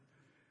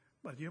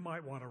but you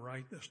might want to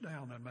write this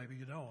down, and maybe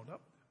you don't.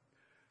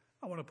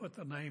 I want to put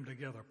the name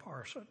together,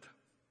 parse it.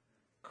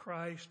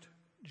 Christ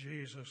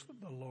Jesus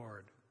the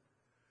Lord.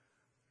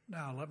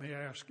 Now, let me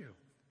ask you.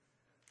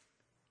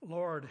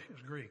 Lord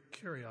is Greek,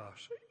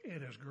 Kyrios.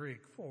 It is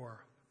Greek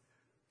for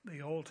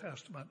the Old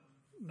Testament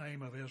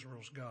name of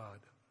Israel's God,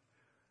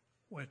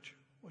 which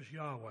was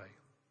Yahweh.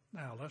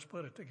 Now, let's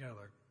put it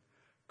together.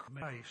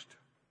 Christ,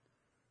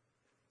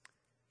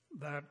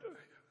 that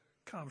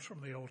comes from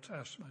the Old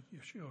Testament.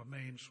 Yeshua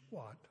means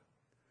what?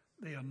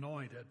 The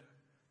anointed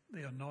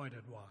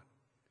one.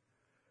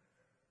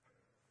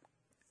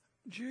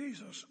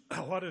 Jesus,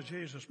 what does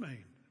Jesus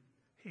mean?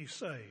 He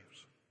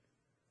saves.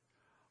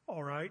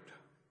 All right?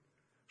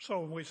 So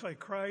when we say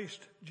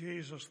Christ,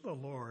 Jesus the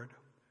Lord,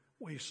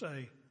 we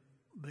say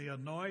the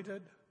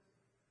anointed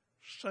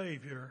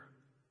Savior,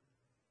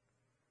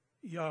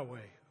 Yahweh,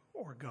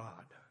 or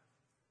God.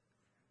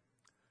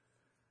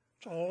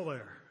 It's all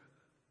there.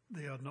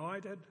 The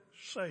anointed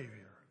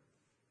Savior,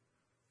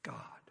 God,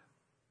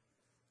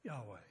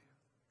 Yahweh.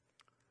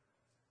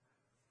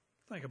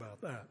 Think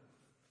about that.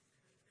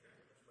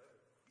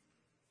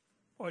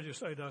 What did you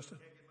say, Dustin?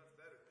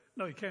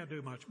 No, you can't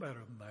do much better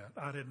than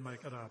that. I didn't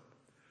make it up.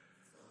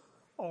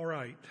 All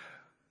right.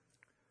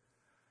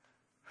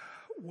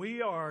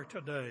 We are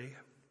today,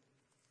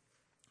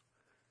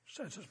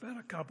 since it's been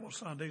a couple of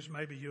Sundays,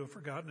 maybe you have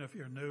forgotten. If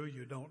you're new,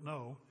 you don't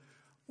know.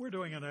 We're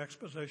doing an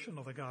exposition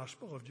of the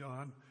Gospel of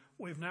John.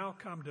 We've now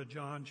come to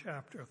John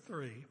chapter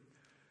 3.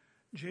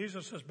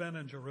 Jesus has been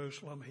in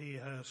Jerusalem. He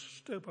has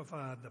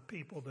stupefied the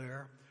people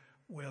there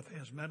with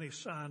his many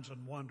signs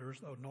and wonders,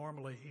 though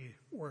normally he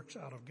works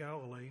out of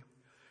Galilee.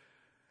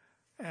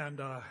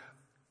 And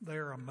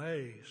they're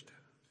amazed.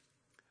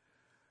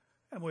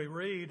 And we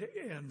read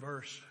in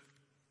verse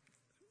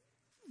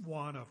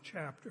 1 of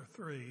chapter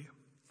 3,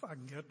 if I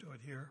can get to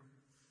it here.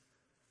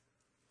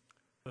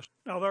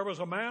 Now there was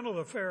a man of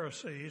the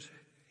Pharisees.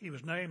 He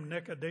was named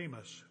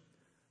Nicodemus.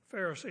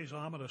 Pharisees,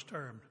 ominous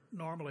term,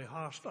 normally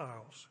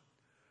hostiles.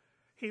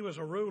 He was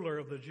a ruler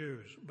of the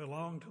Jews,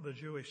 belonged to the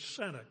Jewish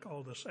Senate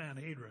called the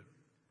Sanhedrin.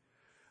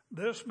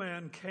 This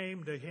man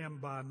came to him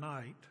by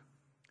night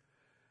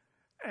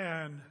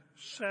and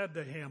said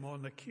to him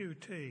on the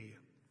QT,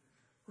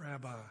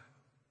 Rabbi,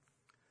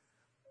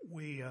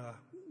 we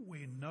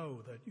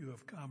know that you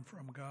have come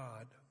from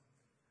God.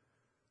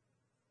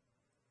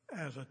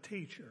 As a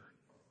teacher,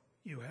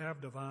 you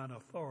have divine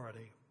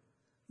authority.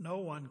 No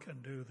one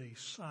can do these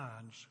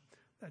signs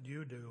that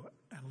you do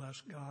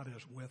unless God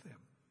is with him.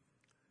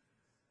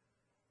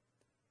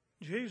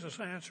 Jesus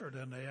answered,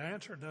 and the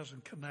answer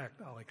doesn't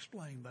connect, I'll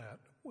explain that,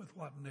 with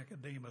what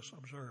Nicodemus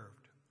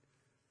observed.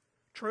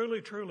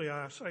 Truly, truly,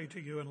 I say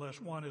to you, unless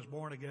one is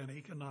born again,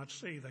 he cannot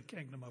see the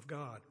kingdom of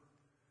God.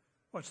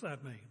 What's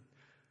that mean?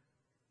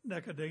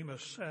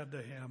 Nicodemus said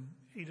to him,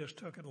 he just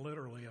took it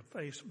literally at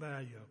face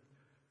value.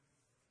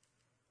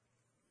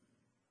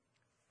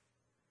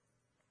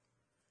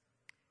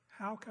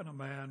 How can a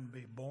man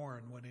be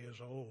born when he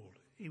is old?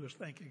 He was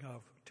thinking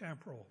of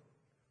temporal,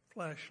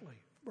 fleshly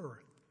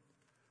birth.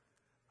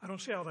 I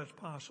don't see how that's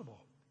possible.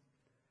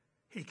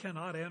 He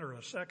cannot enter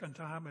a second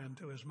time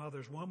into his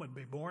mother's womb and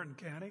be born,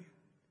 can he?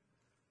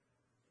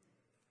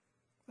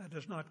 That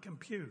does not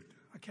compute.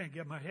 I can't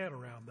get my head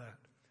around that.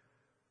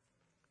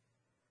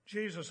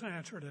 Jesus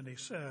answered and he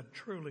said,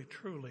 truly,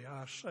 truly,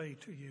 I say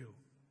to you,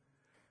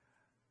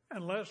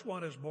 unless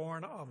one is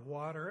born of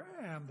water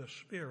and the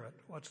Spirit,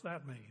 what's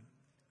that mean?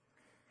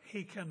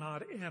 He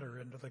cannot enter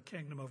into the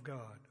kingdom of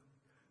God.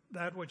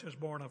 That which is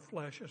born of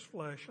flesh is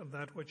flesh, and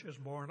that which is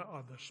born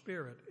of the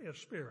Spirit is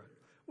spirit.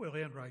 We'll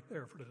end right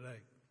there for today.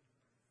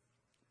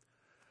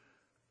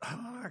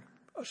 I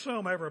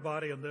assume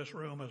everybody in this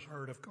room has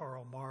heard of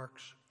Karl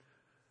Marx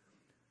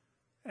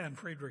and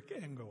Friedrich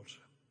Engels.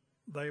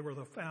 They were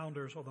the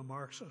founders of the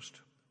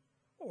Marxist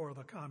or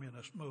the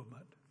communist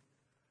movement.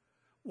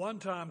 One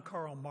time,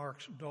 Karl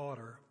Marx's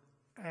daughter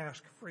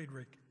asked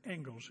Friedrich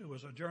Engels, who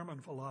was a German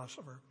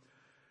philosopher,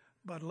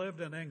 but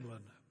lived in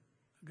England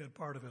a good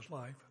part of his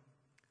life,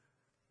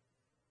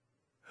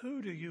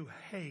 who do you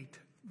hate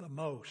the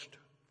most?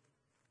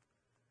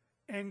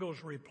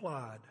 Engels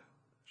replied,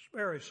 it's a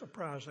very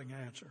surprising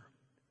answer,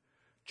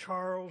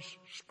 Charles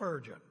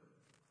Spurgeon.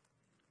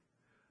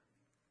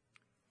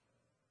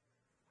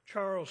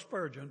 Charles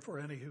Spurgeon, for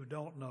any who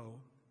don't know,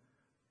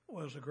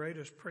 was the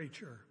greatest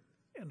preacher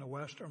in the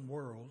Western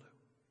world.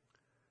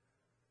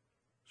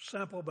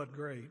 Simple but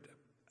great,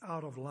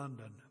 out of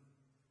London.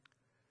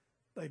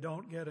 They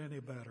don't get any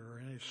better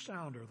or any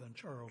sounder than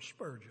Charles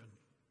Spurgeon.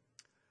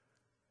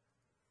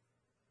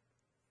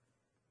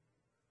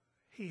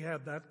 He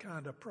had that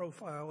kind of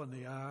profile in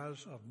the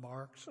eyes of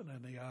Marx and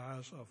in the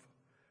eyes of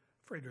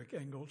Friedrich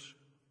Engels.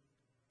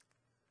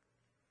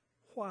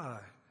 Why,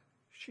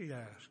 she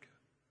asked.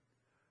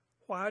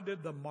 Why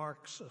did the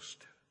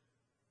Marxists,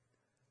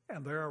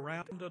 and they're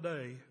around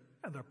today,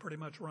 and they're pretty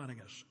much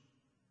running us,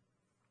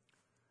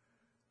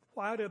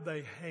 why did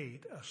they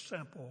hate a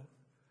simple,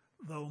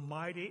 though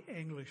mighty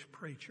English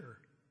preacher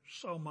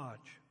so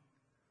much?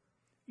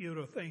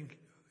 You'd think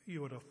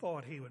you would have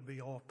thought he would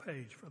be off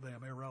page for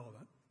them,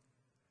 irrelevant.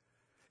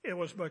 It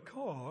was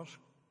because,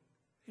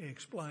 he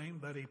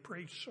explained, that he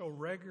preached so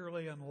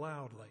regularly and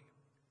loudly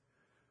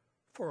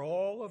for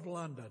all of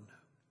London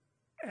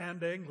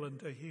and England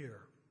to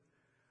hear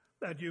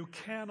that you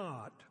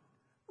cannot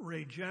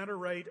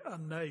regenerate a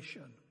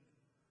nation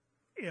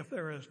if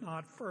there is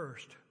not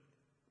first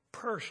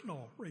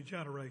personal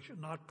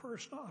regeneration, not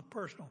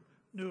personal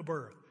new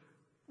birth.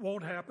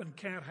 Won't happen,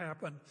 can't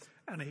happen,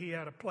 and he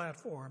had a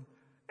platform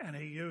and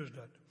he used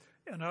it.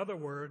 In other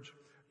words,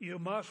 you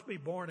must be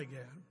born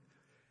again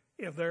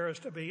if there is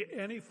to be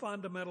any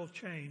fundamental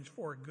change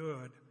for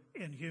good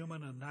in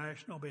human and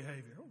national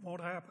behavior. It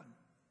won't happen.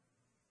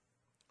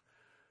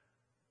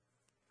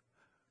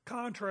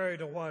 Contrary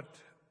to what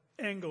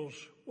Engels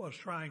was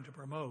trying to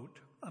promote,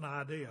 an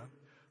idea,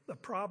 the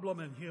problem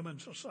in human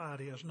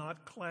society is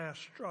not class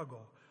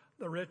struggle,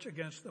 the rich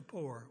against the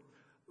poor,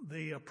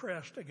 the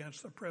oppressed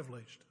against the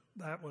privileged.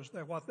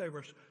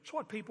 It's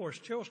what people are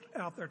still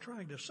out there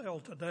trying to sell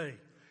today,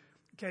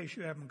 in case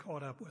you haven't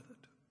caught up with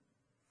it.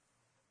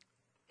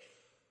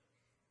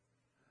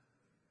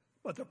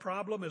 But the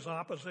problem is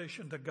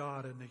opposition to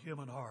God in the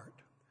human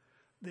heart.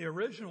 The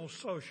original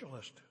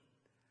socialist,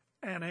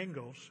 and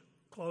Engels,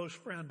 close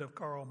friend of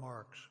Karl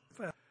Marx,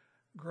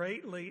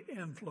 greatly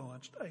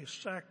influenced a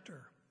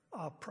sector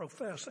of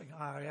professing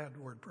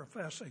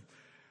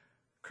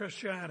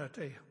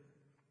Christianity.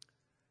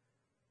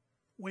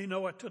 We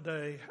know it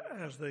today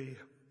as the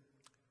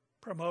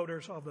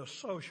promoters of the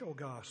social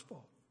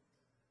gospel.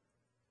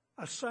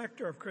 A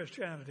sector of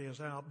Christianity is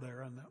out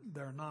there, and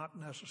they're not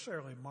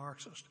necessarily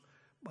Marxist,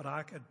 but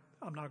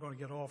I'm not going to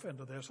get off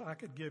into this. I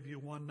could give you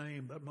one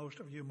name that most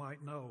of you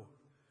might know.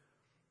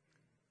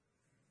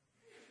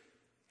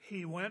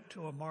 He went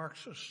to a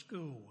Marxist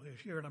school. He's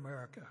here in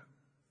America.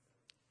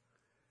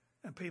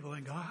 And people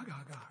think, God.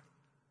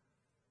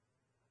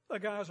 The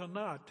guy's a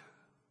nut.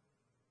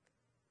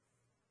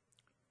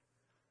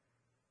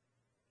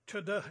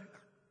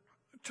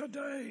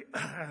 Today,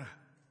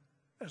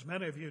 as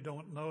many of you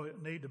don't know,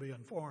 need to be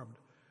informed,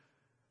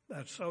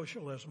 that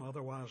socialism,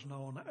 otherwise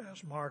known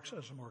as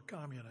Marxism or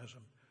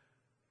communism,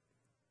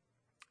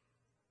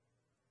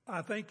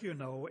 I think you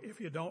know. If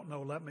you don't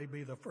know, let me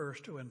be the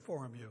first to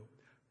inform you,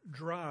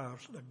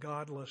 drives the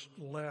godless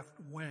left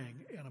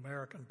wing in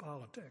American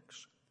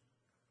politics.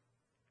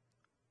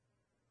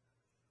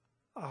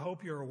 I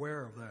hope you're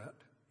aware of that.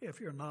 If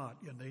you're not,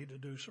 you need to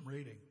do some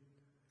reading.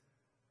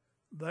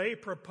 They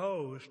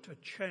propose to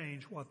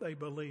change what they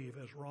believe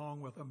is wrong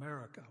with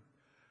America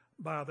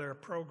by their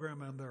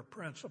program and their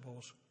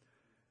principles,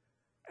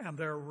 and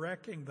they're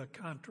wrecking the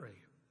country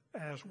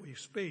as we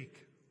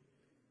speak.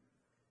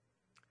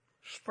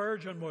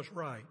 Spurgeon was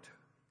right.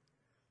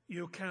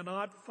 You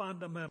cannot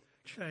fundamentally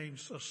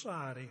change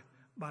society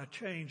by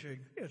changing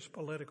its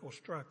political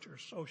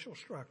structures, social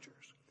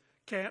structures.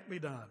 Can't be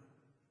done.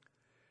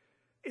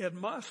 It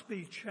must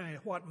be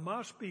changed. What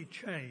must be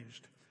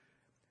changed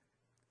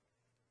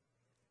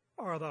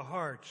are the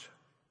hearts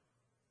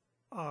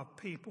of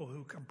people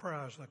who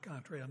comprise the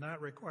country, and that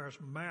requires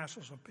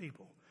masses of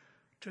people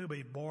to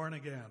be born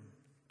again.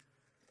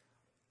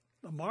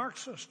 The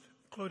Marxists,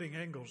 including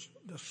Engels,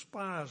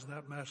 despise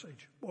that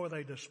message. Boy,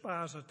 they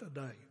despise it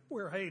today.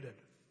 We're hated.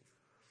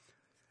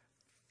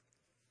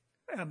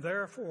 And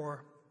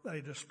therefore,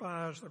 they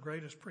despise the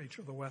greatest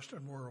preacher of the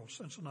Western world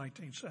since the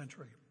 19th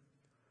century.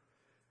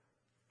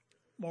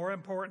 More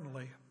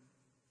importantly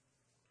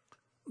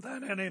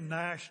than any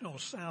national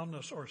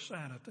soundness or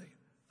sanity,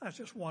 that's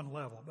just one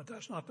level, but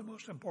that's not the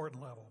most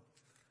important level.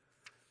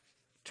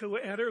 To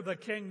enter the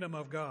kingdom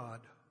of God,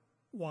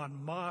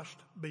 one must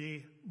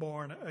be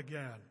born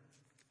again.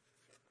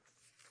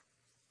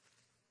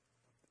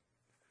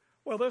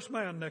 Well, this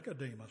man,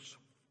 Nicodemus,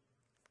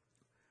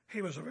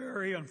 he was a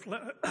very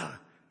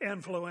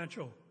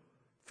influential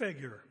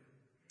figure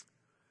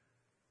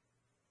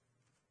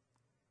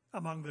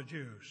among the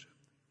Jews.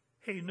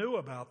 He knew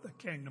about the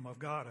kingdom of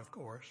God, of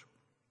course.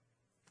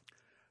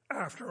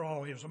 After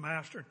all, he was a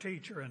master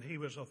teacher and he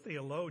was a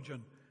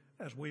theologian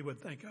as we would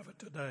think of it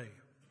today.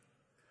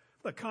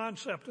 The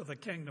concept of the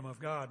kingdom of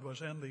God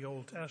was in the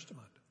Old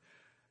Testament.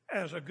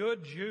 As a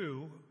good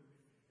Jew,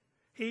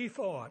 he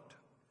thought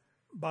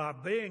by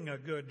being a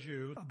good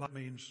Jew, that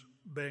means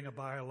being a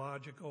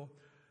biological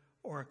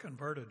or a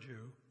converted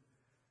Jew,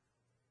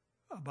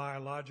 a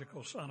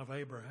biological son of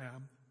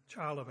Abraham,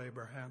 child of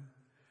Abraham,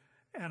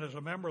 and as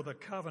a member of the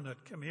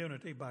covenant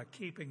community by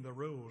keeping the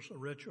rules, the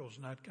rituals,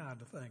 and that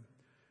kind of thing.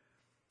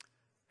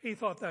 He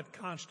thought that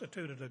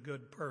constituted a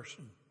good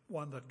person,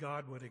 one that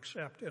God would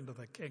accept into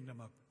the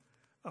kingdom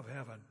of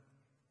heaven.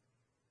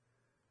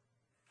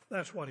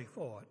 That's what he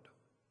thought.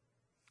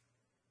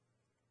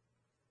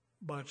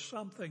 But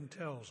something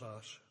tells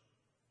us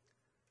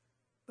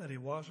that he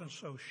wasn't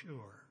so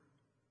sure.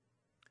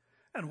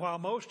 And while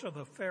most of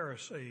the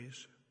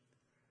Pharisees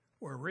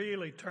were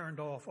really turned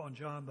off on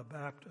John the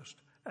Baptist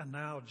and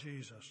now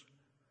Jesus,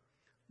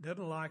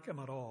 didn't like him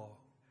at all,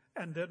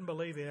 and didn't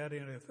believe he had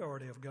any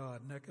authority of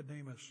God,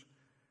 Nicodemus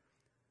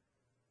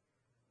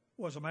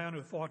was a man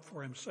who thought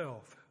for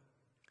himself.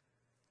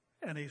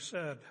 And he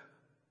said,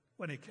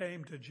 when he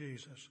came to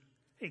Jesus,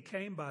 he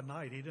came by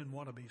night. He didn't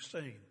want to be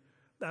seen.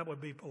 That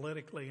would be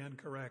politically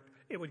incorrect.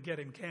 It would get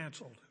him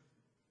canceled.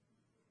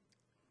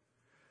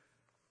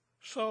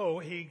 So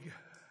he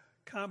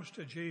comes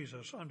to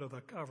Jesus under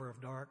the cover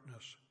of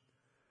darkness.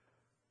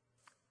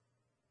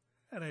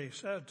 And he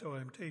said to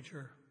him,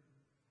 "Teacher,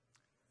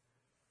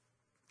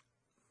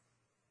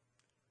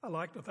 I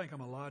like to think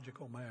I'm a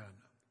logical man.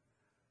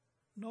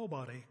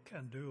 Nobody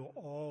can do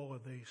all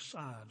of these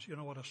signs." You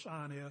know what a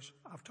sign is?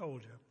 I've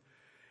told you.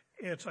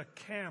 It's a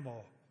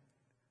camel.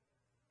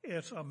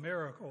 It's a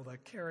miracle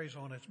that carries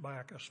on its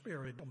back a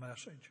spiritual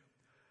message.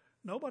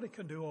 Nobody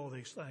can do all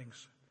these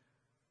things.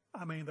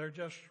 I mean, they're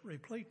just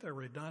replete, they're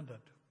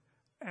redundant,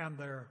 and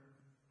they're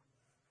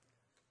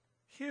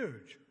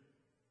huge,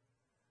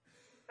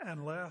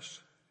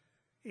 unless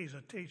he's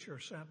a teacher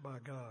sent by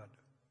God.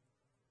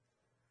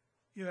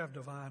 You have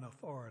divine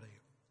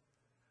authority.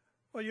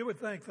 Well, you would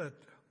think that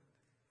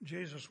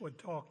Jesus would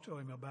talk to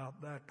him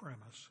about that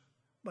premise,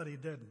 but he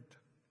didn't.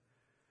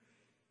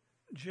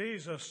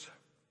 Jesus,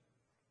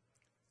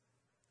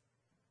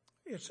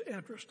 it's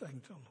interesting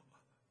to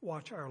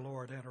watch our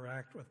Lord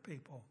interact with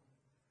people.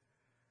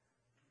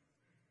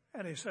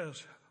 And he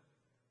says,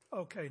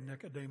 "Okay,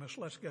 Nicodemus,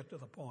 let's get to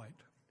the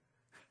point.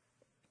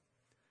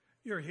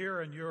 You're here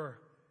and you're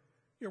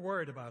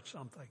worried about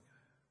something.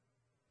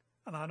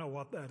 And I know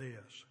what that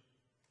is.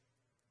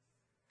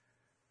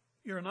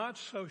 You're not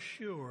so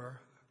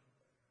sure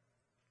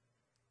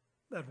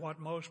that what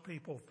most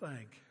people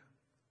think,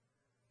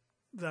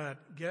 that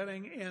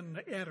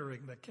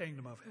entering the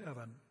kingdom of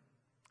heaven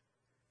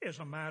is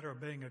a matter of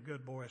being a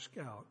good Boy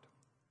Scout,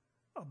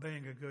 of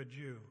being a good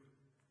Jew.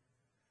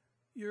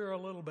 You're a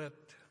little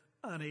bit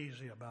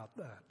uneasy about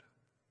that.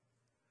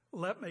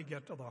 Let me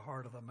get to the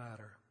heart of the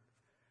matter."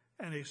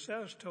 And he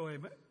says to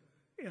him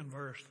in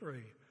verse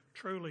 3,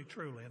 "Truly,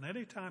 truly." And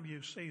anytime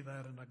you see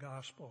that in the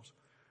Gospels,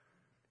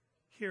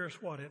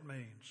 here's what it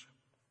means.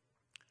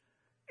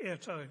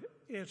 It's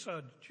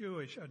a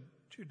Jewish, a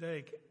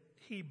Judaic,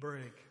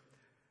 Hebraic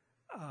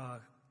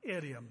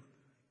idiom,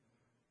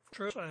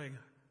 saying,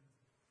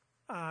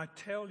 "I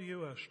tell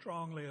you as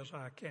strongly as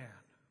I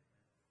can.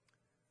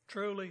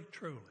 Truly,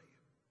 truly.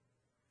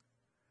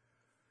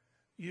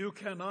 You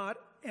cannot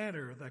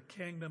enter the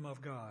kingdom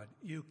of God.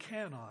 You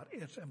cannot.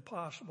 It's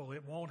impossible.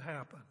 It won't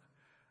happen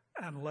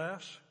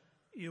unless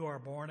you are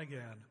born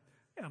again."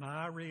 And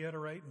I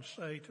reiterate and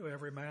say to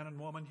every man and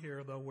woman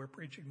here, though we're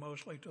preaching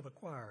mostly to the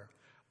choir,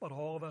 but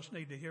all of us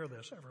need to hear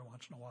this every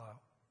once in a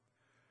while.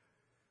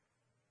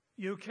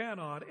 You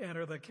cannot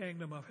enter the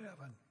kingdom of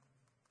heaven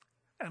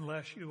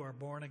unless you are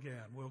born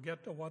again. We'll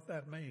get to what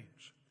that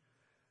means.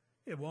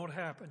 It won't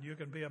happen. You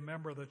can be a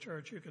member of the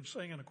church. You can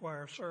sing in a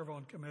choir, serve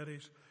on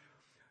committees,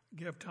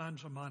 give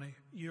tons of money.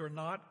 You're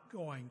not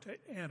going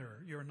to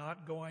enter. You're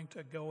not going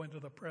to go into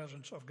the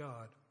presence of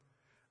God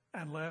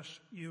unless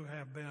you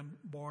have been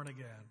born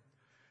again.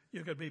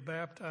 You could be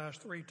baptized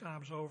 3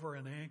 times over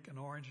in ink and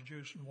orange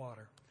juice and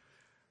water.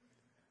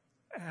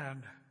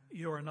 And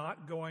you are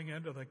not going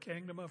into the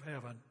kingdom of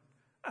heaven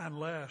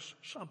unless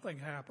something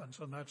happens,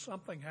 and that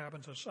something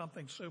happens is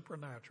something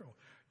supernatural.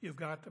 You've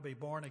got to be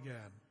born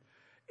again.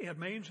 It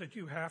means that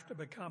you have to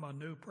become a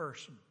new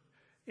person.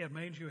 It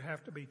means you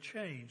have to be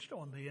changed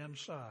on the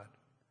inside.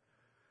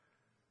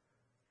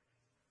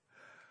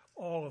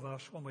 All of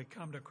us, when we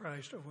come to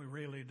Christ, if we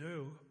really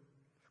do,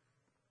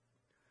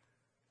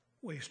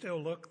 we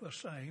still look the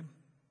same.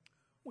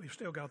 We've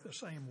still got the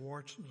same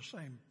warts and the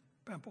same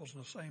pimples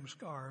and the same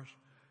scars.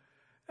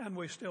 And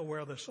we still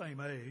wear the same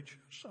age.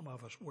 Some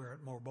of us wear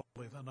it more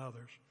boldly than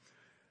others.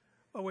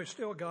 But we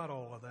still got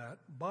all of that.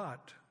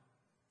 But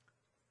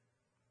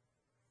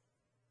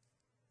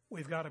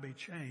we've got to be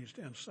changed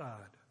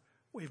inside.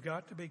 We've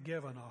got to be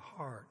given a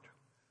heart.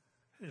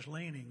 His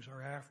leanings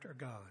are after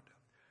God.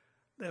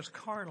 This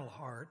carnal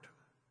heart,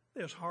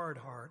 this hard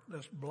heart,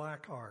 this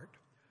black heart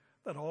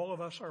that all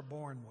of us are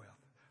born with,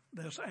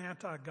 this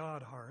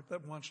anti-God heart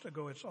that wants to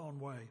go its own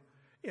way,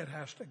 it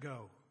has to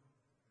go.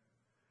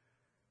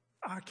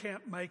 I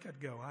can't make it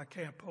go. I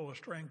can't pull a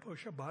string,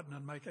 push a button,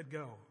 and make it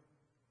go.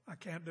 I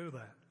can't do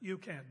that. You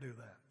can't do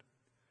that.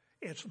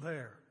 It's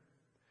there.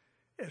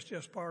 It's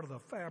just part of the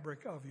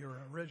fabric of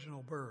your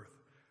original birth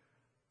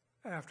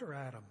after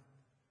Adam.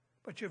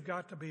 But you've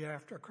got to be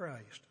after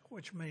Christ,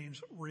 which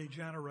means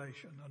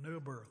regeneration, a new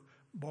birth,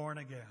 born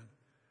again.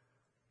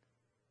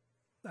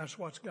 That's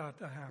what's got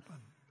to happen.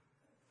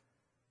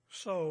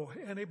 So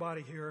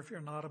anybody here, if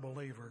you're not a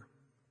believer,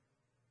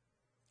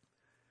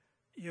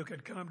 you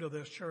could come to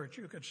this church.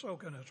 You could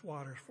soak in its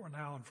waters for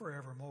now and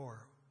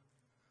forevermore.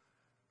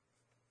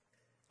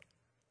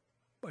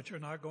 But you're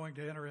not going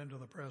to enter into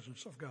the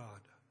presence of God.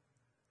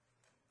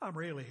 I'm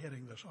really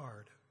hitting this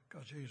hard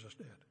because Jesus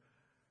did.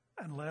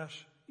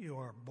 Unless you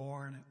are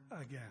born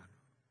again.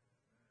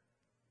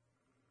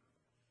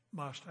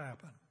 Must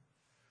happen.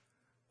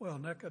 Well,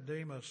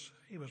 Nicodemus,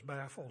 he was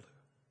baffled.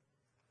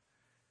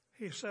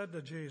 He said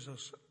to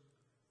Jesus,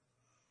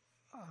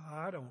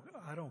 I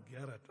don't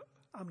get it.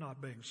 I'm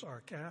not being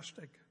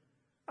sarcastic.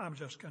 I'm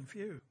just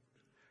confused.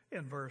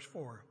 in verse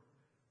 4.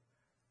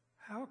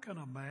 How can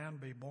a man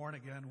be born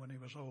again when he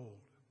was old?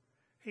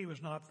 He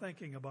was not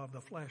thinking above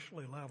the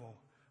fleshly level,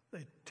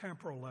 the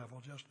temporal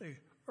level, just the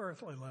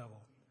earthly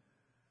level.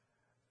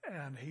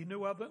 And he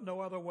knew no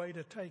other way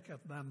to take it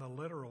than the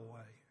literal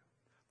way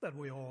that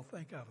we all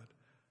think of it.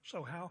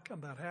 So how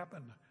can that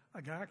happen?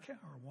 A guy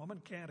or a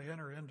woman can't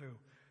enter into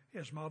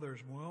his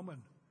mother's womb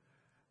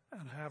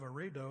and have a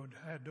redo,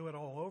 do it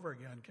all over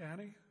again, can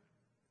he?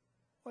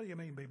 What do you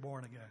mean be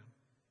born again?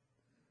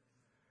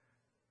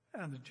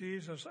 And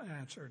Jesus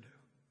answered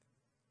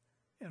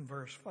in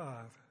verse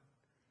 5,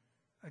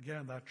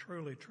 again, that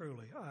truly,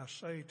 truly, I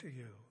say to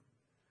you,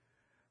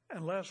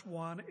 unless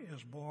one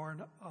is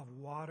born of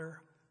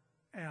water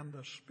and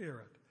the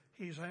Spirit.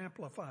 He's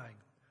amplifying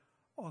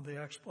on the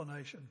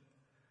explanation.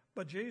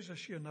 But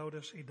Jesus, you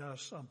notice, he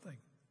does something.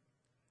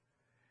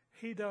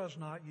 He does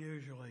not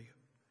usually,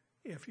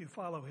 if you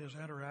follow his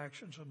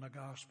interactions in the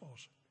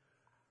Gospels,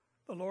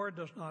 the Lord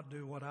does not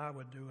do what I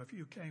would do if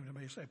you came to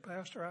me and say,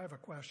 Pastor, I have a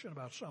question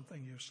about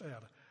something you said.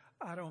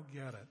 I don't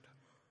get it.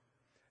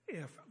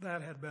 If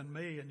that had been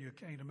me and you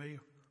came to me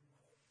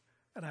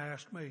and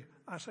asked me,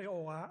 I say,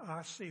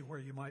 I see where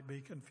you might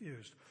be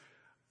confused.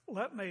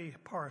 Let me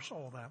parse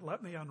all that.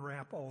 Let me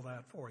unwrap all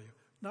that for you.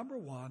 Number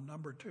one,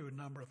 number two,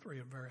 number three,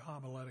 in a very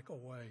homiletical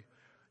way.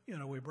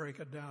 We break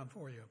it down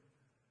for you.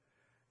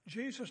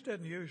 Jesus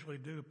didn't usually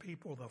do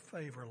people the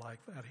favor like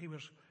that.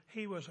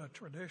 He was a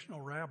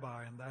traditional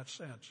rabbi in that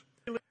sense.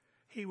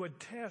 He would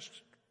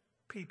test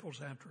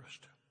people's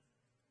interest.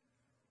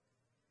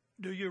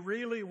 Do you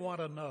really want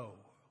to know?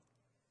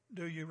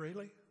 Do you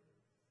really?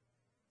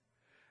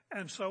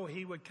 And so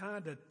he would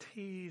kind of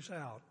tease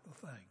out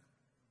the thing.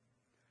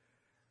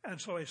 And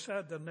so he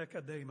said to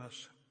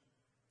Nicodemus,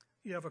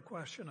 you have a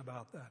question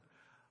about that.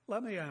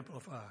 Let me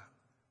amplify.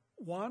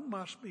 One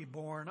must be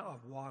born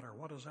of water.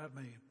 What does that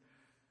mean?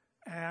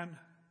 And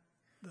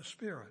the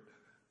Spirit.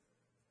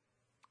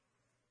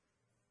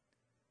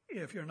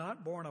 If you're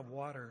not born of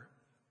water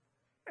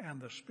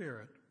and the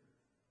Spirit,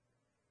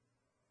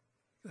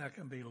 that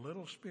can be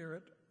little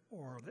spirit,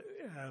 or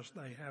as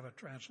they have it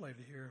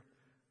translated here,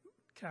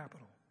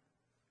 capital.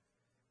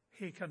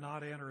 He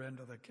cannot enter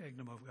into the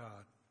kingdom of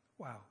God.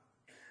 Wow.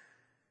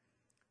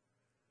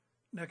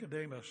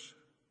 Nicodemus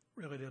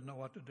really didn't know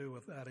what to do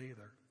with that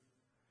either.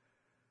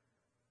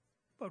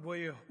 But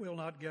we will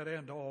not get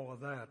into all of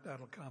that.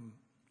 That'll come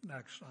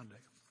next Sunday.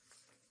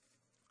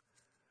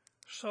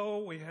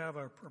 So we have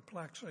a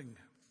perplexing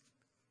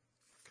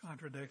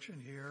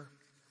contradiction here.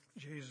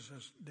 Jesus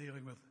is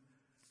dealing with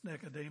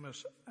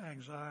Nicodemus'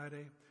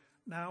 anxiety.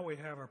 Now we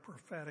have a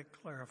prophetic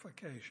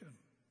clarification.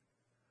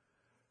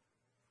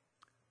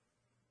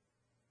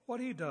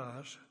 What he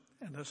does,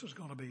 and this is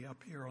going to be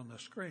up here on the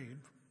screen,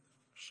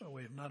 so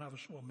none of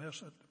us will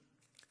miss it.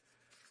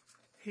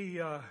 He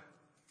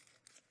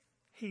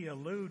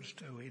alludes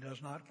to, he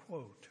does not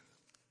quote.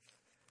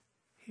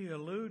 He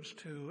alludes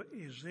to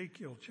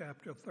Ezekiel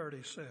chapter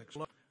 36,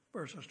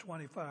 verses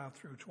 25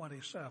 through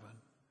 27.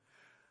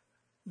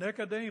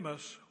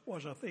 Nicodemus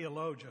was a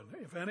theologian.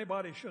 If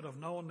anybody should have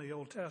known the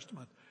Old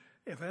Testament,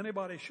 if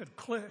anybody should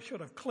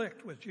have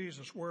clicked with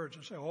Jesus' words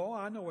and say, oh,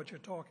 I know what you're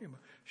talking about,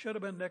 should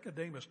have been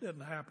Nicodemus,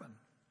 didn't happen.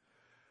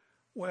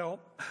 Well,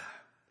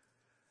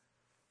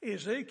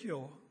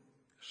 Ezekiel,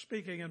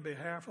 speaking in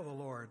behalf of the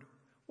Lord,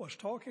 was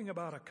talking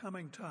about a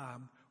coming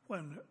time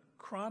when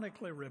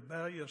chronically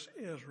rebellious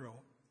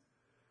Israel,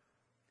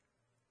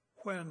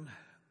 when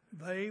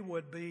they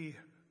would be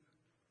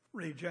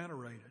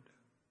regenerated,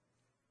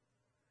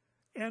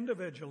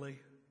 individually,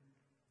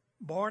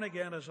 born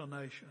again as a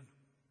nation.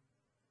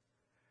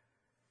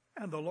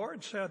 And the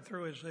Lord said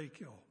through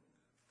Ezekiel,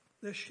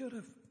 this should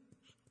have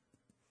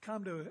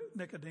come to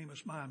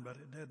Nicodemus' mind, but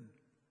it didn't.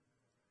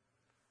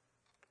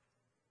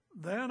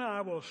 Then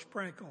I will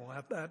sprinkle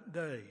at that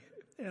day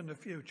in the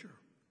future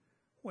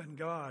when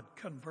God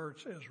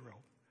converts Israel.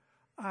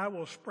 I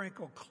will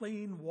sprinkle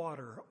clean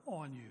water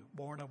on you,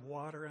 born of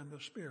water and the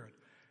Spirit.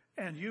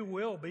 And you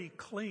will be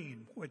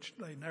clean, which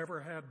they never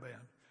had been,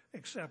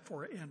 except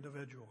for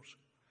individuals.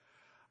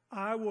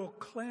 I will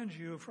cleanse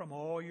you from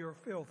all your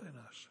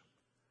filthiness,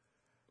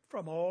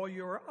 from all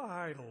your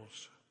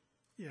idols.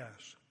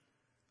 Yes.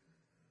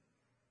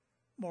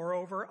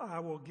 Moreover, I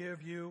will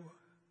give you,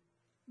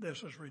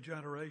 this is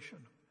regeneration,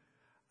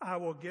 I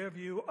will give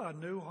you a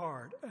new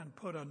heart and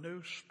put a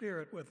new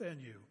spirit within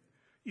you.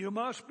 You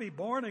must be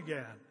born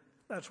again.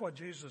 That's what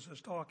Jesus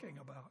is talking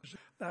about.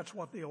 That's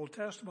what the Old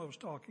Testament was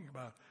talking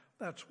about.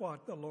 That's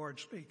what the Lord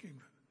speaking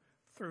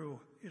through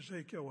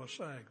Ezekiel was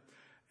saying.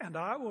 And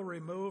I will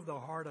remove the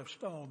heart of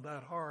stone,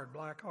 that hard,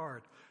 black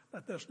heart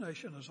that this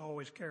nation has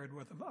always carried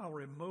with them. I'll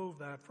remove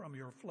that from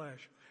your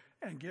flesh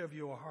and give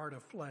you a heart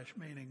of flesh,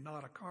 meaning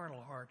not a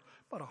carnal heart,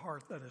 but a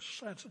heart that is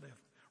sensitive,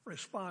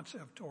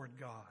 responsive toward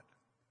God.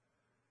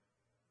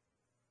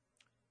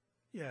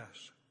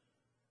 Yes.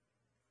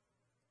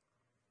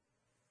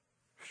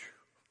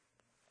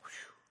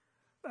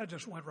 That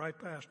just went right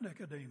past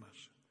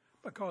Nicodemus.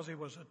 Because he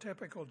was a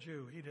typical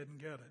Jew, he didn't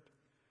get it.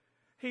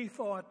 He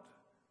thought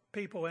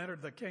People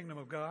entered the kingdom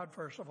of God,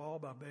 first of all,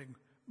 by being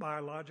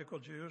biological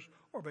Jews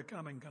or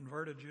becoming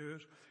converted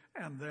Jews,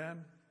 and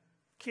then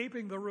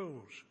keeping the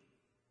rules,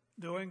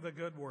 doing the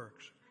good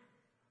works,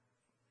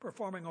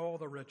 performing all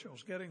the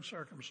rituals, getting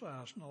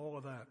circumcised and all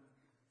of that.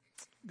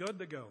 Good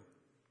to go.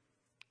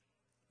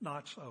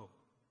 Not so.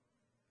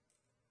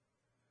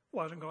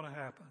 Wasn't going to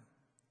happen.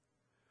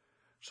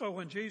 So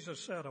when Jesus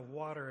said of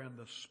water and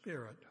the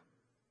Spirit,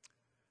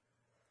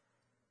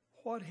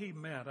 what he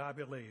meant, I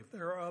believe,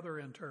 there are other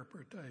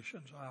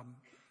interpretations. I'm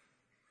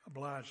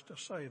obliged to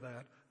say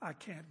that. I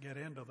can't get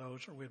into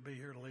those or we'd be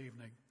here till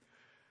evening.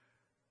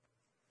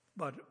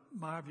 But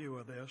my view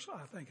of this,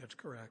 I think it's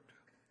correct,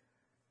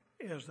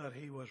 is that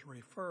he was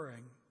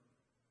referring,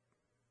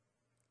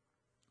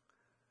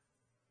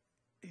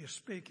 he's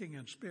speaking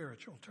in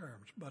spiritual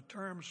terms, but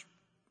terms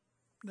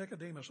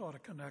Nicodemus ought to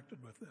connect it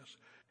with this.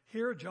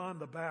 Here John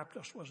the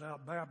Baptist was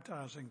out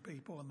baptizing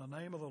people in the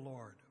name of the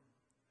Lord.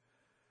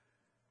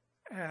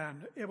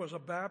 And it was a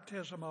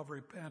baptism of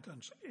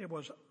repentance. It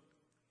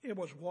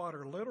was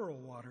water, literal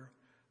water,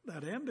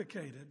 that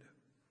indicated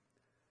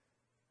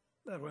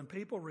that when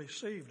people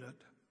received it,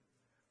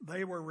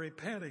 they were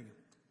repenting.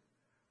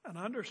 And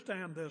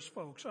understand this,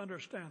 folks.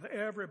 Understand,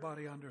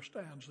 everybody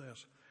understands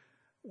this.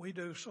 We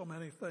do so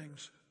many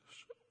things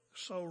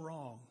so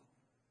wrong.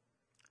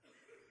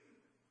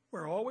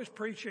 We're always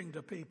preaching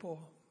to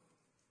people,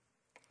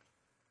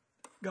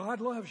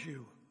 God loves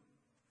you.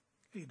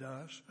 He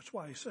does. That's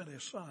why he sent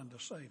his son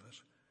to save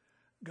us.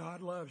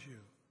 God loves you.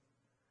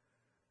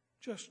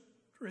 Just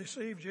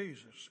receive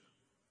Jesus.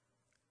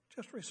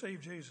 Just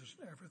receive Jesus.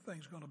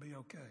 Everything's going to be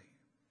okay.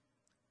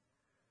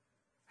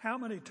 How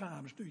many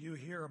times do you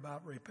hear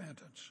about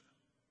repentance?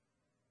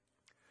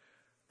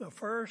 The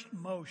first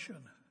motion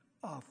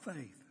of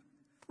faith.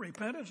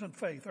 Repentance and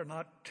faith are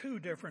not two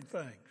different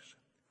things.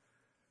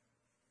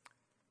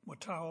 We'll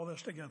tie all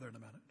this together in a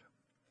minute.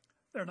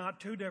 They're not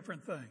two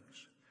different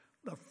things.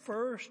 The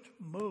first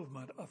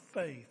movement of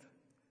faith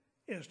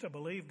is to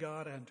believe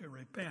God and to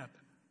repent.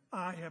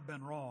 I have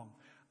been wrong.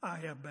 I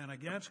have been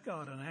against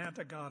God and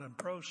anti-God and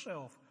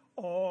pro-self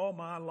all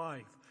my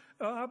life.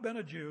 I've been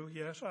a Jew.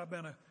 Yes, I've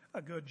been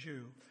a good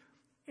Jew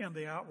in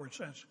the outward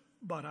sense,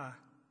 but I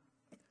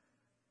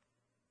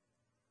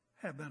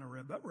have been a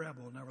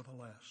rebel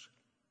nevertheless.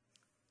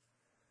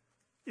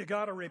 You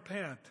got to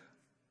repent.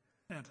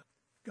 And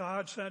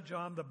God sent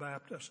John the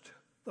Baptist,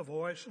 the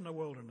voice in the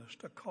wilderness,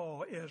 to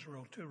call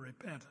Israel to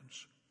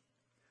repentance.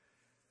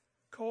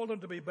 Called them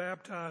to be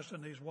baptized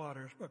in these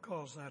waters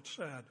because that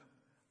said,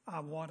 I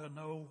want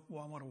to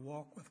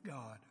walk with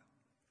God.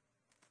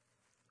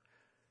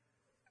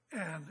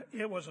 And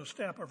it was a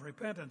step of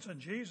repentance. In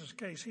Jesus'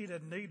 case, he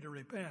didn't need to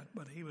repent,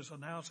 but he was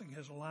announcing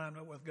his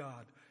alignment with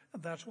God.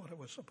 And that's what it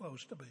was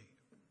supposed to be.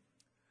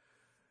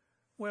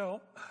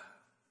 Well,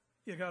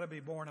 you got to be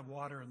born of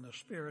water and the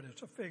Spirit.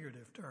 It's a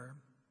figurative term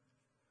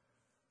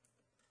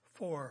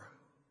for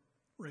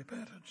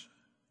repentance.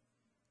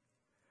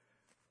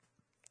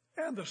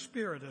 And the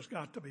Spirit has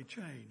got to be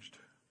changed.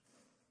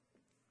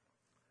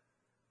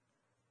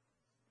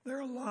 There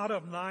are a lot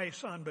of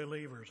nice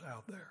unbelievers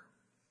out there.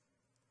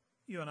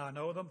 You and I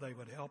know them. They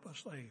would help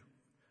us. They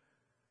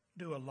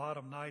do a lot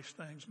of nice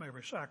things,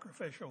 maybe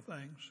sacrificial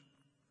things.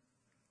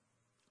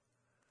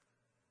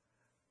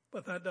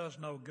 But that does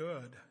no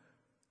good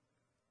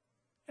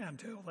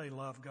until they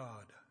love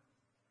God.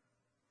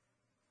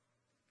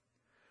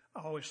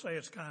 I always say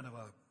it's kind of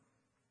a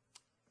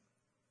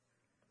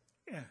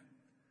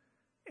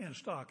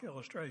in-stock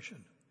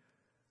illustration.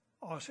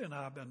 Aussie and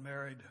I have been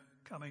married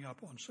coming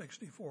up on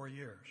 64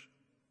 years.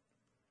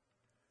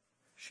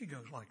 She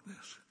goes like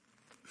this.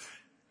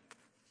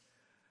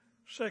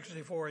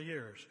 64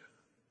 years.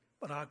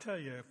 But I tell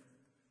you,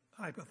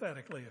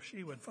 hypothetically, if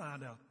she would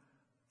find out,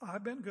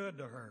 I've been good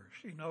to her.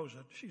 She knows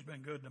it. She's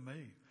been good to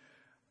me.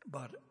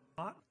 But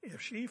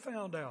if she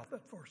found out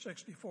that for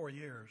 64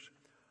 years,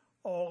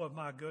 all of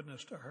my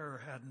goodness to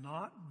her had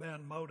not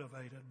been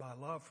motivated by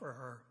love for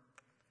her,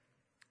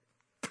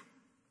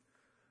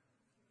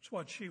 it's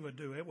what she would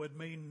do. It would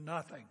mean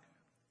nothing.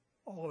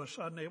 All of a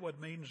sudden, it would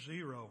mean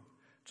zero.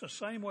 It's the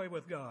same way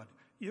with God.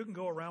 You can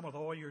go around with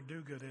all your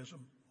do-goodism,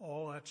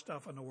 all that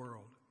stuff in the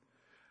world.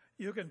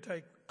 You can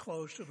take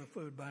clothes to the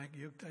food bank.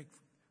 You can take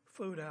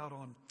food out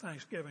on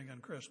Thanksgiving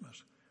and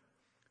Christmas.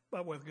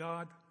 But with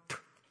God,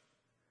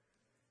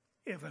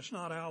 if it's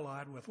not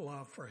allied with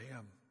love for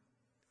him,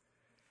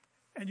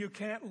 and you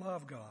can't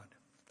love God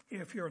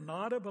if you're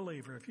not a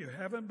believer, if you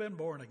haven't been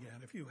born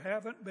again,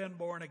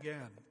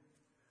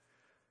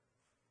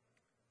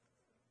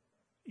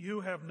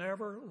 you have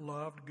never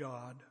loved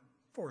God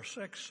for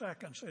 6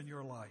 seconds in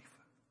your life.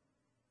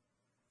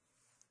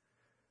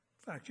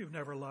 In fact, you've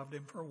never loved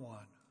him for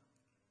one.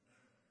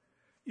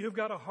 You've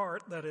got a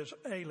heart that is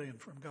alien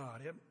from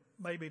God. It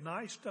may be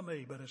nice to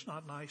me, but it's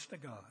not nice to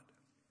God.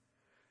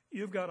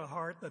 You've got a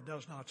heart that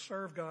does not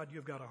serve God.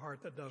 You've got a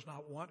heart that does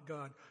not want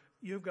God.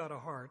 You've got a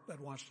heart that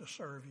wants to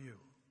serve you.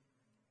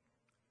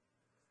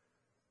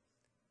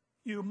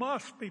 You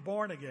must be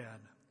born again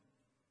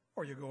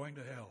or you're going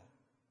to hell.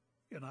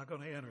 you're not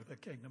going to enter the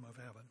kingdom of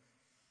heaven.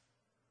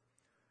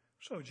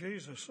 So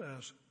Jesus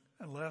says,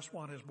 unless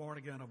one is born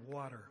again of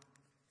water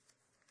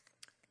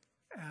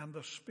and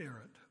the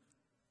Spirit,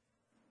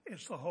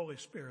 it's the Holy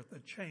Spirit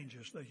that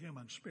changes the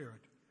human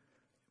spirit.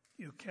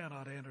 You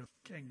cannot enter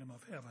the kingdom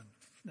of heaven.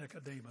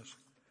 Nicodemus,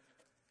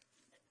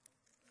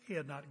 he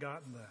had not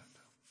gotten that.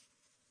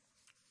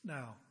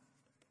 Now,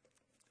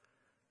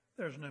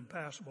 there's an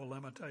impassable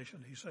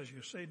limitation. He says,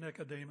 you see,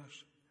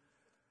 Nicodemus,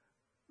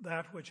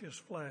 that which is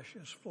flesh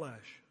is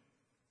flesh.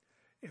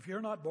 If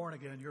you're not born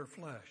again, you're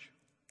flesh.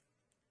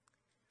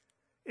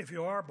 If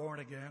you are born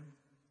again,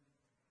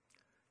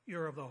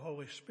 you're of the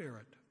Holy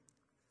Spirit.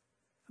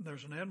 And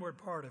there's an inward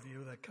part of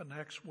you that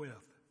connects with,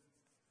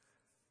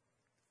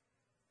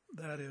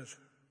 that is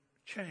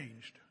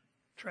changed,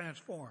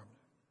 transformed.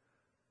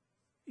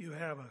 You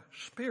have a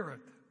spirit.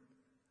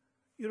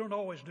 You don't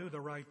always do the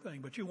right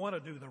thing, but you want to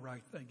do the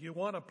right thing. You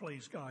want to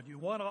please God. You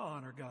want to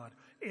honor God.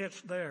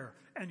 It's there.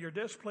 And you're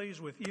displeased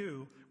with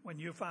you when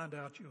you find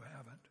out you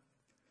haven't.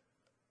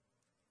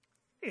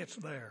 It's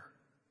there.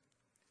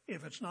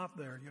 If it's not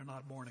there, you're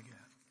not born again.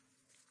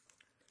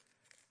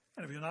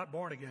 And if you're not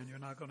born again, you're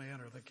not going to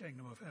enter the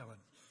kingdom of heaven.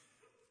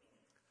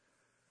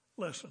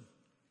 Listen.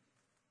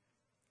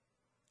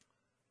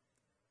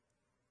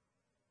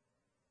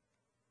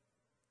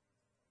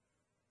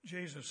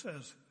 Jesus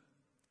says,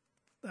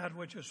 that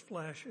which is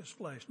flesh is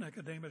flesh.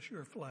 Nicodemus,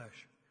 you're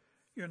flesh.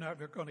 You're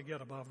never going to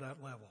get above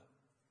that level.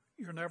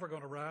 You're never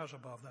going to rise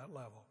above that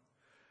level.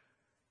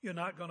 You're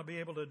not going to be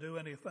able to do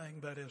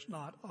anything that is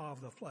not of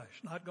the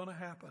flesh. Not going to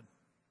happen.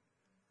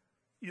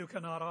 You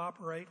cannot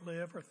operate,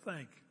 live, or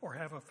think, or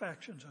have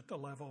affections at the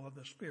level of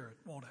the Spirit.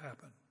 Won't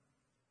happen.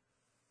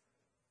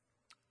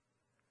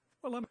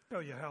 Well, let me show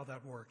you how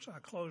that works. I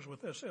close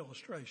with this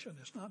illustration.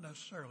 It's not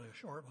necessarily a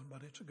short one,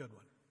 but it's a good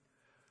one.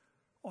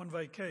 On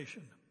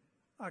vacation,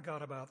 I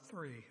got about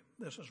 3.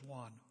 This is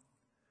one.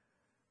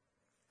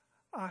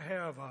 I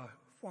have a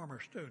former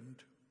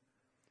student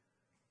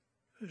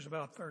who's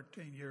about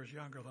 13 years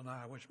younger than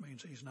I, which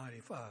means he's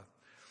 95.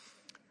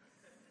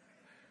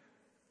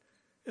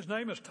 His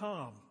name is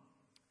Tom.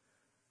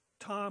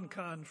 Tom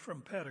comes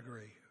from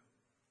pedigree.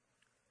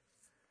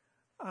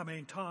 I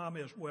mean, Tom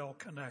is well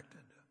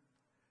connected.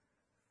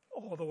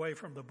 All the way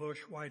from the Bush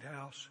White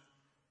House,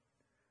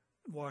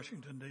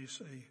 Washington,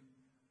 D.C.,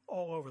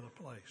 all over the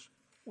place.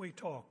 We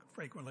talk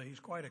frequently. He's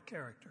quite a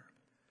character.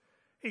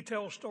 He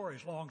tells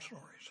stories, long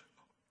stories,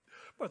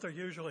 but they're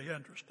usually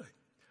interesting.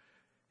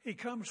 I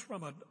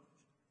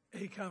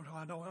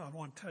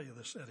want to tell you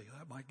the city.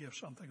 That might give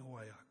something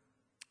away.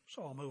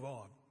 So I'll move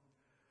on.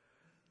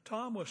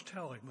 Tom was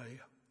telling me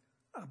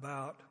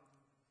about,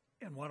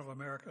 in one of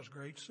America's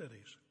great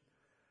cities,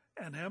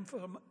 an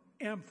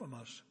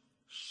infamous,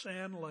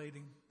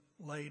 sin-laden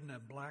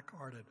and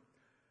black-hearted,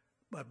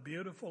 but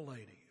beautiful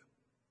lady.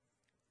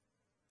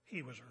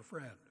 He was her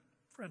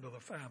friend of the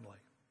family.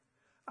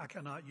 I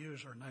cannot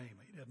use her name.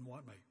 He didn't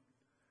want me.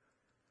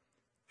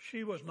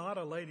 She was not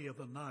a lady of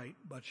the night,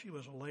 but she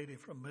was a lady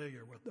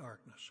familiar with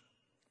darkness.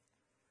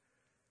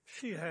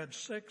 She had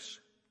 6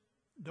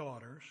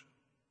 daughters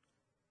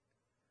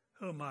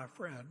whom my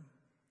friend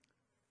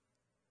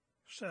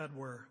said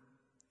were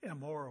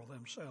immoral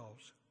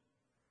themselves.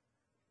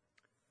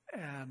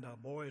 And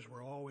boys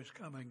were always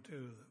coming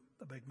to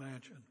the big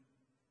mansion.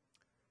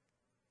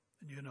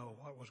 And you know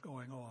what was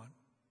going on.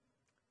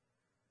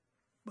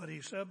 But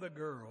he said the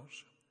girls,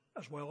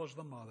 as well as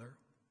the mother,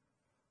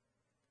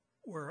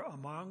 were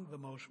among the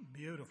most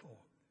beautiful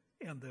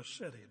in this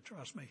city. And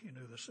trust me, he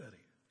knew the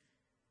city.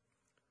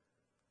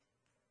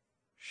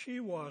 She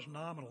was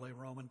nominally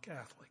Roman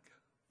Catholic,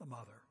 the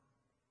mother.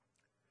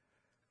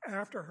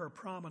 After her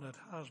prominent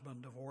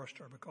husband divorced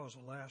her because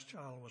the last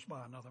child was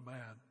by another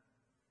man,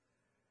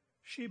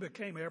 she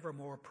became ever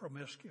more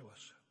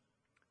promiscuous.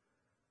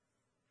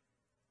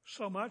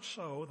 So much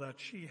so that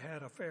she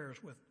had affairs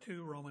with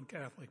 2 Roman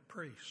Catholic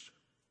priests.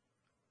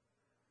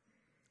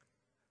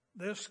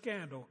 This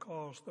scandal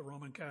caused the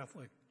Roman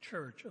Catholic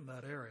Church in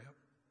that area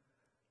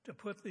to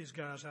put these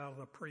guys out of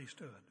the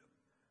priesthood.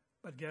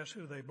 But guess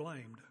who they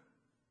blamed?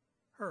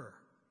 Her.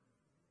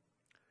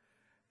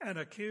 And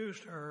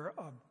accused her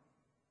of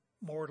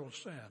mortal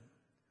sin,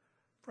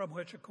 from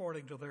which,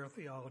 according to their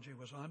theology,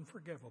 was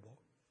unforgivable.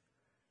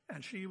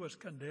 And she was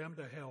condemned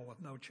to hell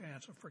with no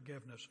chance of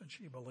forgiveness, and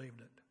she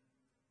believed it.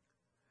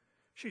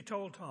 She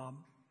told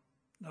Tom,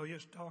 "No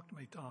use talk to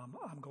me, Tom.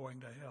 I'm going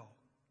to hell."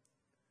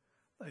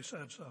 They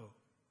said so.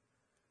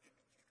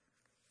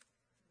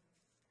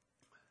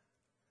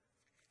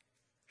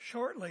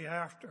 Shortly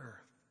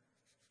after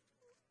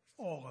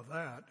all of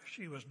that,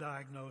 she was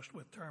diagnosed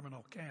with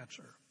terminal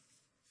cancer.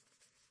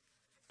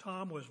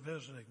 Tom was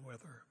visiting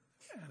with her,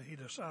 and he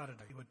decided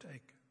he would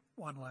take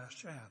one last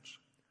chance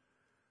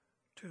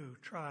to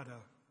try to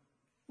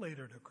lead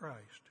her to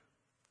Christ.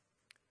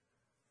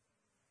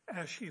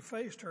 As she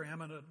faced her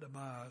imminent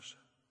demise,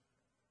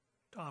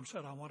 Tom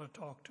said, "I want to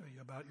talk to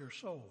you about your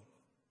soul."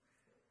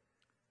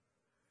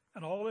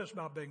 And all this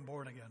about being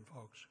born again,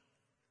 folks.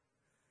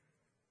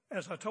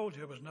 As I told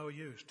you, it was no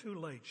use. Too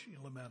late, she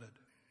lamented.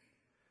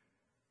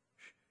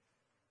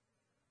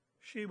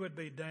 she would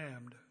be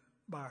damned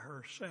by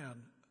her sin,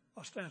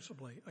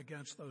 ostensibly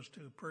against those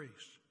two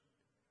priests.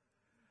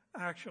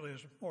 Actually,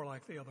 it's more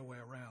like the other way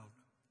around,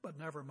 but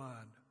never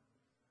mind.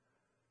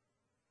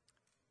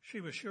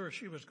 She was sure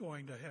she was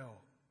going to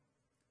hell.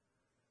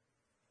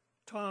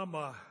 Tom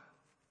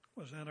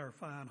was in her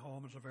fine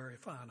home. It's a very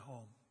fine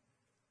home.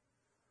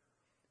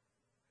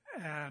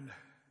 And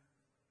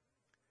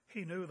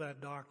he knew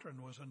that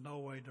doctrine was in no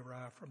way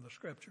derived from the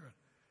Scripture.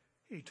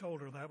 He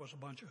told her that was a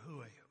bunch of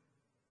hooey.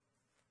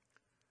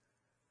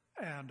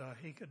 And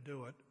he could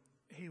do it.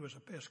 He was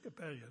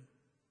Episcopalian.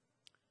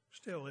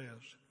 Still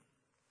is.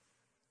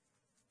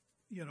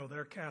 You know,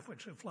 they're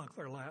Catholics who flunk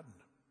their Latin.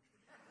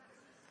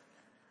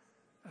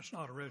 That's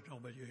not original,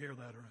 but you hear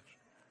that.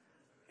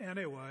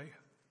 Anyway,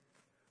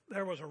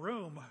 there was a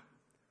room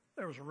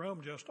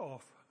just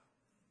off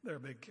their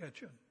big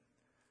kitchen.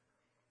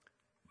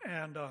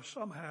 And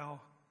somehow,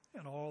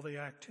 in all the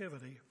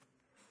activity,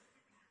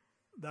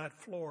 that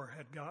floor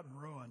had gotten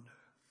ruined.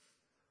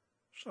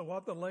 So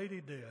what the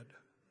lady did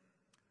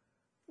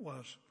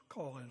was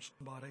call in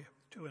somebody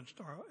to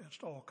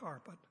install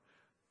carpet.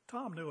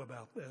 Tom knew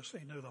about this.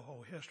 He knew the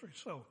whole history.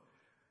 So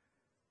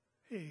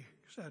he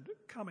said,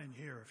 "Come in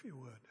here if you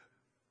would."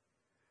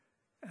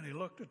 And he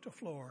looked at the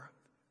floor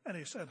and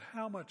he said,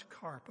 "How much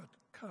carpet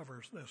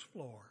covers this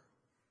floor?"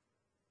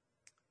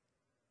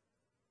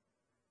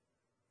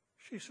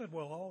 She said,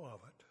 "Well, all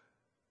of it."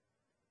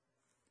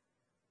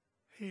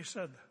 He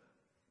said,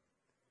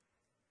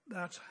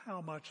 "That's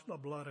how much the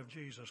blood of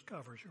Jesus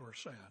covers your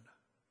sin.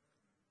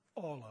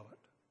 All of it."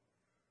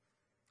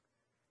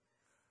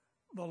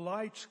 The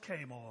lights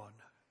came on.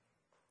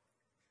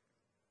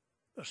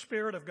 The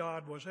Spirit of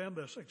God was in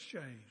this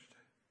exchange.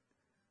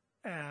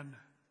 And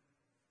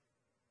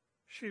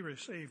she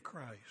received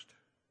Christ.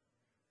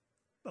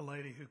 The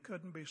lady who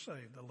couldn't be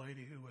saved, the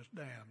lady who was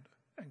damned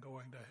and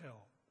going to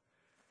hell.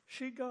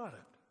 She got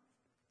it.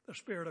 The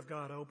Spirit of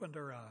God opened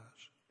her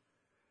eyes.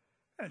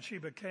 And she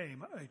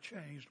became a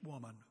changed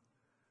woman.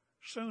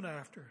 Soon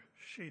after,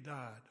 she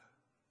died.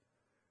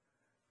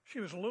 She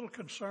was a little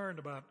concerned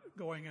about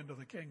going into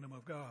the kingdom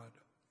of God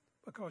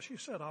because she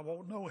said, "I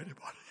won't know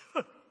anybody."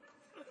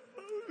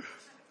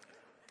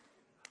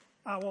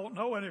 I won't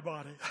know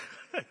anybody.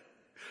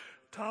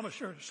 Thomas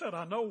sure said,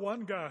 "I know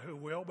one guy who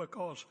will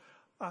because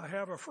I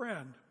have a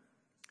friend."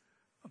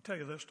 I'll tell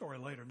you this story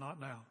later, not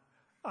now.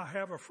 I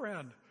have a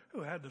friend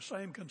who had the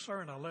same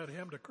concern. I led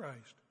him to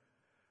Christ.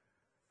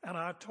 And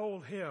I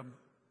told him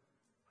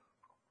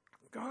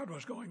God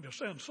was going to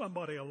send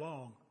somebody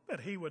along that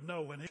he would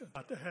know when he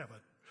got to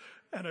heaven.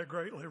 And it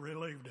greatly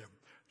relieved him.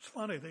 It's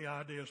funny the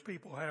ideas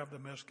people have, the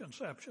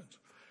misconceptions.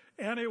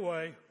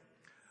 Anyway,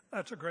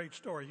 that's a great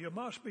story. You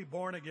must be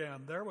born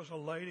again. There was a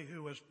lady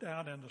who was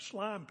down in the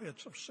slime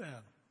pits of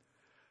sin.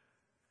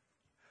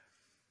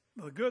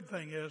 The good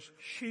thing is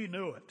she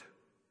knew it.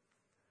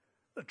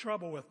 The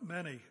trouble with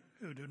many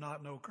who do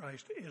not know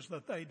Christ is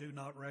that they do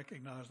not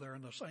recognize they're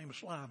in the same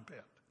slime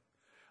pit.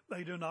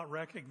 They do not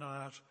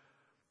recognize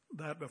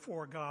that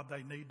before God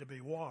they need to be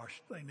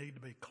washed. They need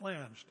to be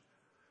cleansed.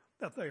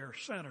 That they are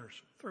sinners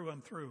through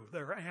and through.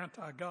 They're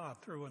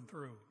anti-God through and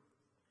through.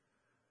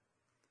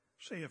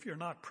 See, if you're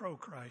not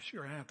pro-Christ,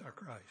 you're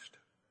anti-Christ.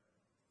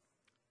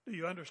 Do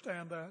you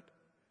understand that?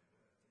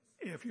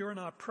 If you're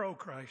not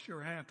pro-Christ,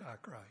 you're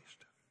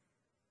anti-Christ.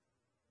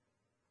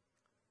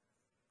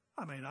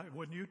 I mean,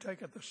 wouldn't you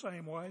take it the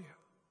same way?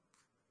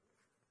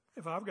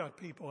 If I've got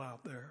people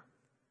out there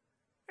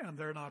and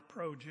they're not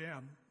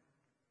pro-Jim,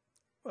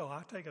 well,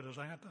 I take it as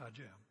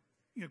anti-Jim.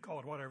 You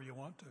call it whatever you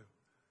want to.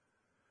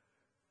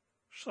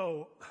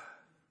 So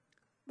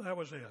that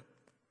was it.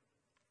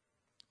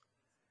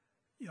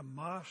 You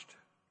must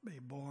be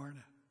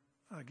born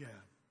again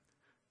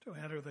to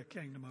enter the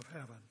kingdom of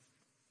heaven.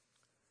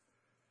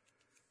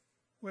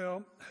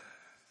 Well,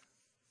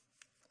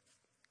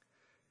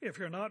 if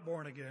you're not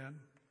born again,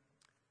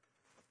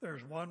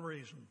 there's one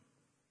reason.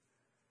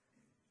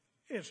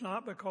 It's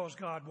not because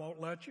God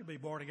won't let you be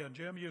born again.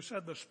 Jim, you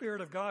said the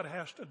Spirit of God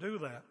has to do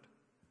that.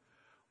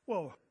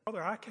 Well,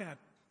 brother, I can't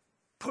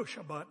push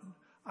a button.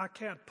 I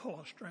can't pull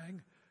a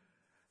string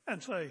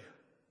and say,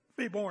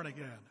 be born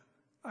again.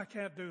 I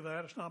can't do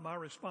that. It's not my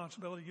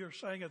responsibility. You're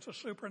saying it's a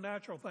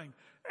supernatural thing,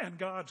 and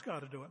God's got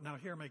to do it. Now,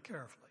 hear me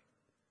carefully.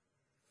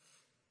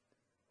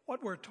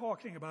 What we're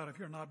talking about, if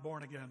you're not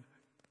born again,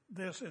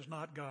 this is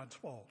not God's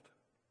fault.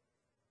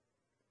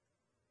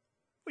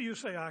 Well, you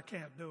say, I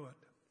can't do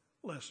it.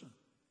 Listen.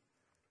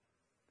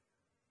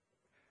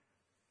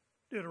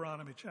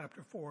 Deuteronomy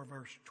chapter 4,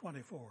 verse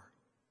 24.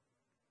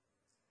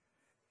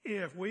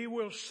 If we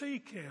will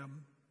seek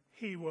him,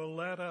 he will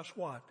let us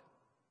what?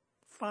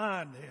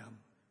 Find him.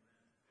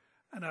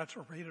 And that's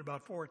repeated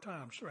about 4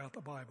 times throughout the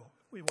Bible.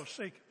 We will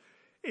seek.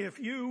 If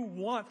you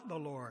want the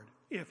Lord,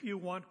 if you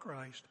want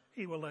Christ,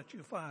 he will let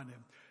you find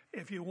him.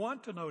 If you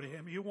want to know to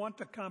him, you want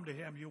to come to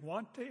him, you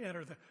want to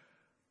enter the...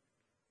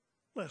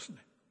 Listen,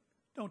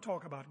 don't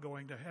talk about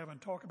going to heaven.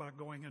 Talk about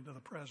going into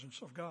the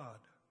presence of God.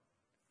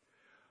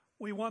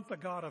 We want the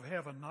God of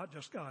heaven, not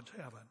just God's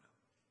heaven.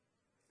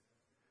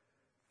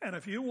 And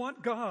if you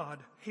want God,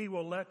 He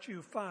will let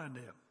you find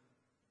Him.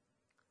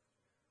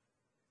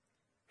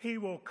 He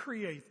will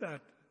create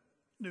that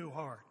new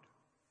heart.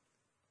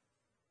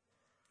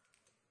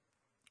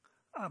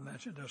 I've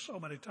mentioned this so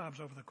many times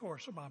over the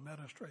course of my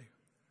ministry.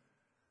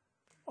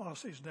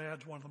 Ossie's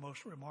dad's one of the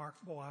most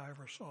remarkable I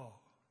ever saw.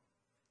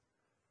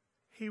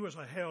 He was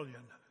a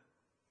hellion.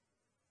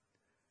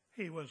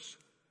 He was,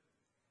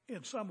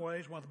 in some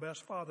ways, one of the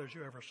best fathers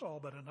you ever saw,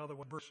 but in other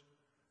ways,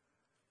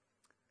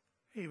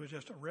 he was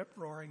just a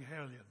rip-roaring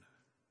hellion.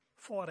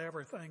 Fought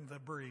everything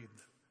that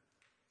breathed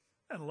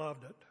and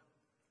loved it.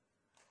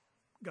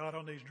 Got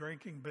on these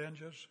drinking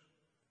binges.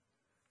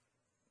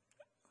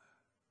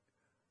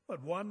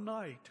 But one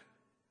night,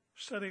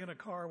 sitting in a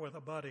car with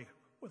a buddy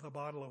with a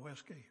bottle of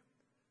whiskey,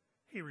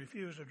 he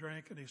refused to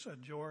drink and he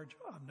said, "George,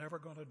 I'm never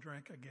going to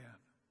drink again."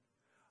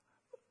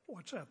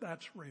 What's that?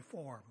 That's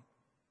reform.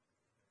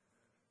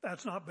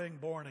 That's not being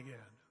born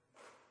again.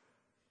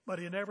 But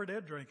he never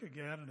did drink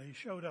again, and he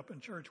showed up in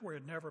church where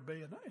he'd never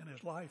been in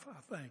his life,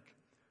 I think.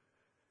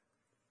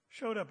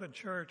 Showed up in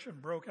church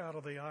and broke out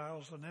of the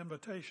aisles. An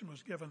invitation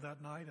was given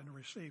that night and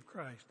received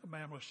Christ. The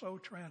man was so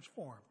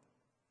transformed.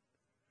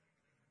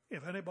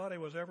 If anybody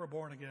was ever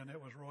born again,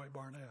 it was Roy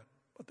Barnett.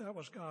 But that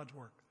was God's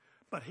work.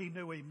 But he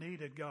knew he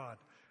needed God.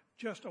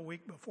 Just a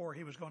week before,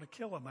 he was going to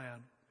kill a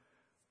man.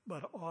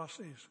 But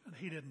Ossie's, and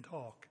he didn't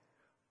talk.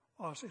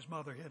 Ossie's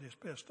mother hid his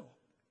pistol,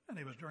 and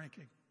he was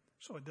drinking,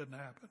 so it didn't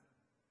happen.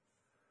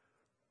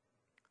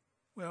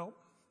 Well,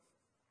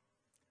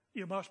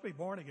 you must be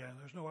born again.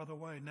 There's no other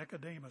way.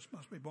 Nicodemus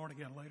must be born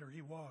again later.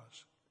 He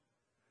was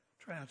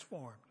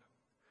transformed.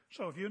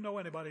 So if you know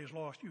anybody who's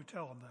lost, you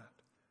tell them that.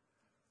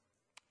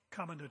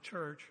 Coming to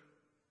church,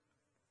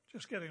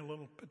 just getting a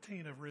little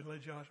patina of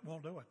religiosity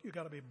won't do it. You've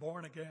got to be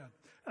born again,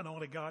 and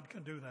only God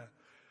can do that.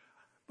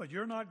 But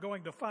you're not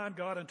going to find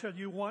God until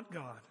you want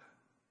God.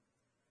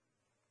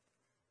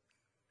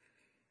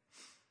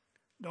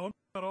 Don't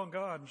put on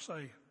God and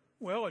say,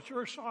 "Well, it's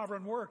your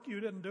sovereign work. You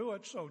didn't do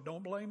it, so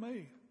don't blame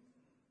me."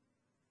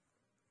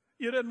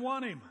 You didn't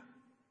want Him.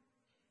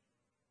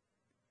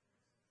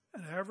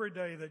 And every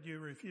day that you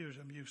refuse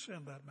Him, you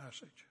send that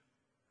message.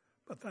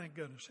 But thank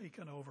goodness He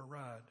can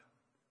override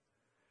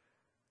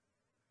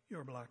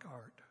your black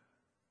heart.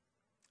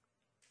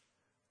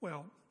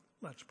 Well,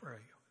 let's pray.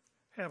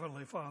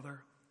 Heavenly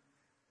Father,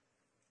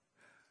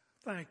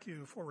 thank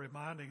you for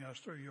reminding us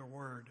through your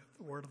word,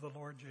 the word of the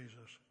Lord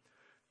Jesus.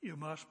 You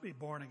must be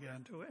born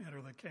again to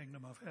enter the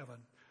kingdom of heaven,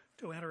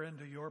 to enter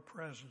into your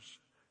presence,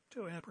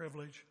 to enter privilege